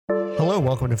Hello,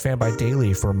 welcome to Fanbyte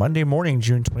Daily for Monday morning,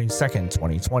 June 22nd,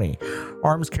 2020.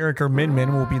 ARMS character Min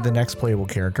Min will be the next playable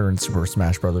character in Super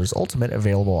Smash Bros. Ultimate,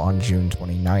 available on June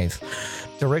 29th.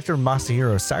 Director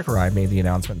Masahiro Sakurai made the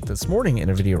announcement this morning in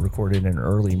a video recorded in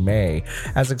early May.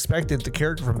 As expected, the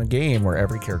character from the game, where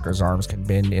every character's arms can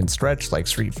bend and stretch like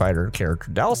Street Fighter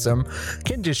character Dalsim,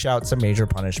 can dish out some major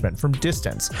punishment from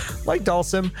distance. Like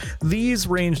Dalsim, these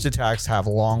ranged attacks have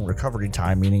long recovery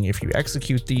time, meaning if you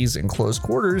execute these in close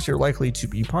quarters, you're likely to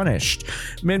be punished.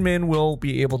 Min Min will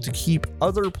be able to keep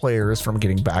other players from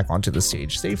getting back onto the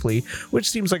stage safely, which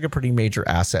seems like a pretty major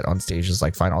asset on stages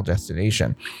like Final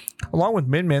Destination. Along with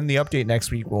Min Min, the update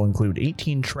next week will include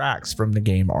 18 tracks from the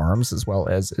game ARMS, as well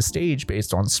as a stage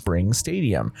based on Spring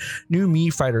Stadium. New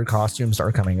Mii Fighter costumes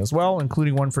are coming as well,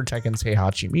 including one for Tekken's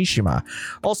Heihachi Mishima.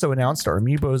 Also announced are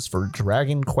amiibos for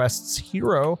Dragon Quest's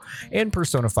Hero and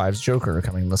Persona 5's Joker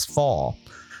coming this fall.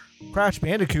 Crash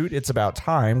Bandicoot: It's About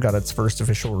Time got its first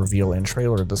official reveal and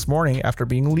trailer this morning after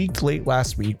being leaked late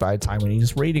last week by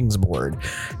Taiwanese ratings board.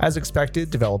 As expected,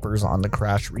 developers on the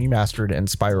Crash Remastered and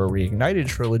Spyro Reignited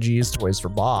trilogies, Toys for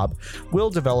Bob,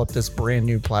 will develop this brand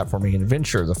new platforming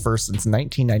adventure, the first since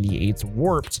 1998's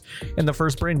Warped, and the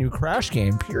first brand new Crash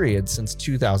game, period, since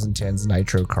 2010's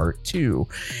Nitro Kart 2.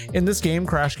 In this game,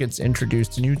 Crash gets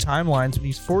introduced to new timelines when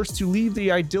he's forced to leave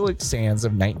the idyllic sands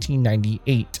of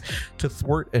 1998 to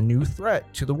thwart a new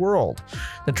threat to the world.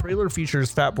 The trailer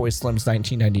features Fatboy Slim's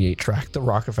 1998 track, The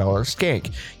Rockefeller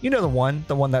Skank. You know the one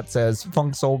that says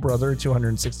Funk Soul Brother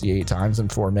 268 times in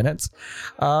 4 minutes.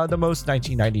 The most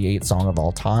 1998 song of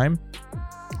all time.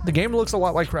 The game looks a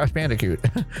lot like Crash Bandicoot,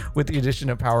 with the addition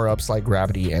of power-ups like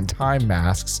gravity and time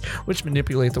masks, which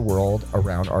manipulate the world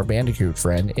around our Bandicoot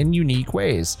friend in unique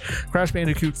ways. Crash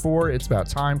Bandicoot 4: It's About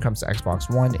Time comes to Xbox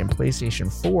One and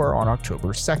PlayStation 4 on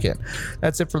October 2nd.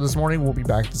 That's it for this morning. We'll be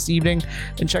back this evening,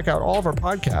 and check out all of our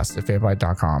podcasts at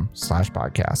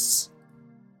fanbyte.com/podcasts.